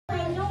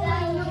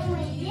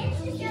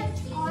is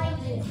just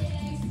target.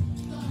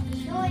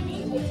 No,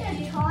 this is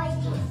just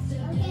target.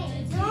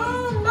 Okay. No,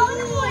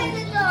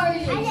 the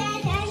target.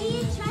 I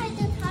need to try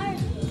the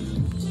target.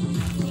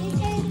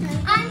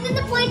 I'm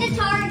gonna play the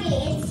target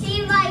and see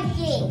if I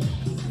get.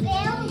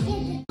 They'll get.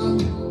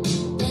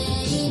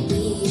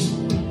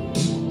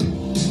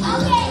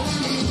 Okay.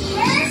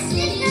 First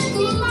is the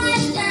sea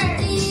monster.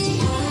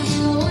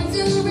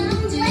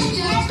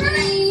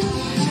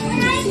 When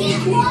I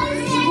get one,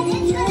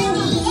 it's gonna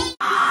be.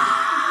 I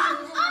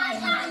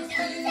got to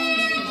say.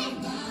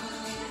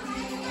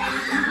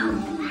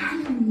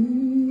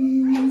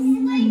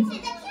 Explain to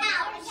the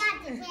cow. I got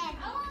the cat.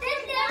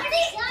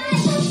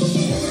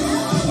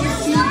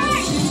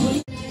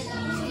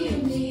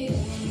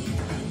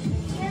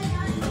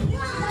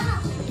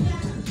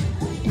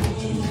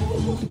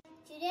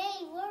 Today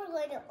we're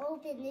going to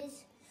open this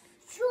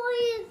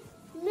giant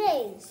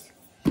maze.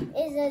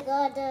 It's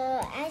got the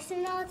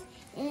astronaut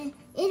and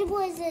it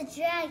was a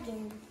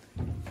dragon.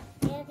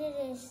 We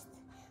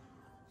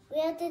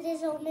have to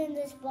just open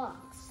this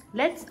box.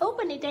 Let's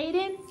open it,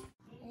 Aiden.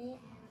 Okay.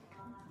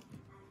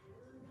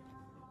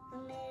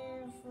 And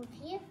then from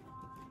here.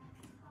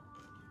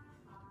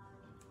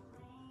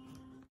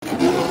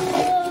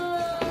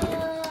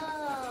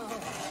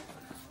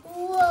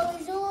 Whoa,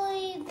 it's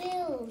already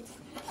built.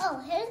 Oh,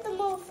 here's the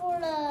mode for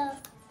the.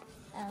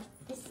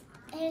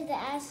 Here's the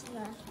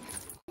astronaut.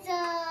 It's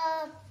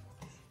a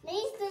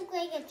maze looks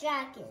like a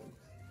dragon.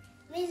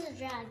 Maze a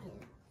dragon.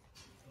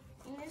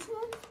 And this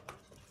one?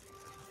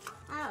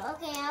 Oh,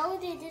 okay, I will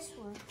do this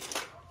one.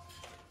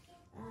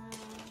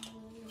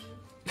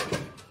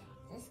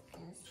 This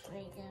goes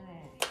right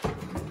there.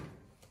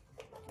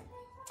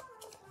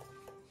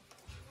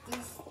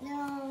 This no.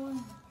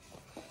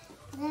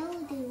 That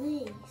will do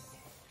this.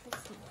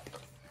 Let's see.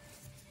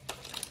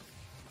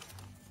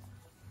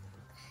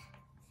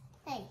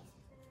 Hey.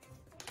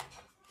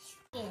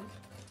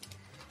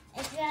 A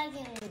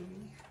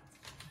dragon.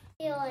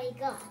 Here I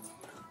got.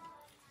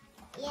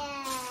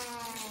 Yeah.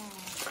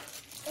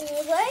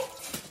 It worked.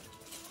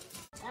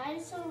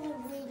 Dinosaur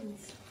with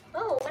wings.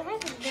 Oh, what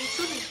happened? Then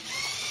shooting.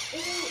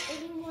 If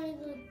you want to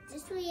go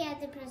this way, you have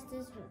to press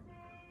this one.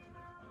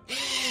 If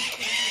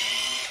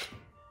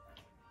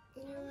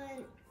you want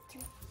to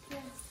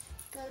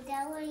go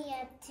that way, you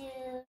have to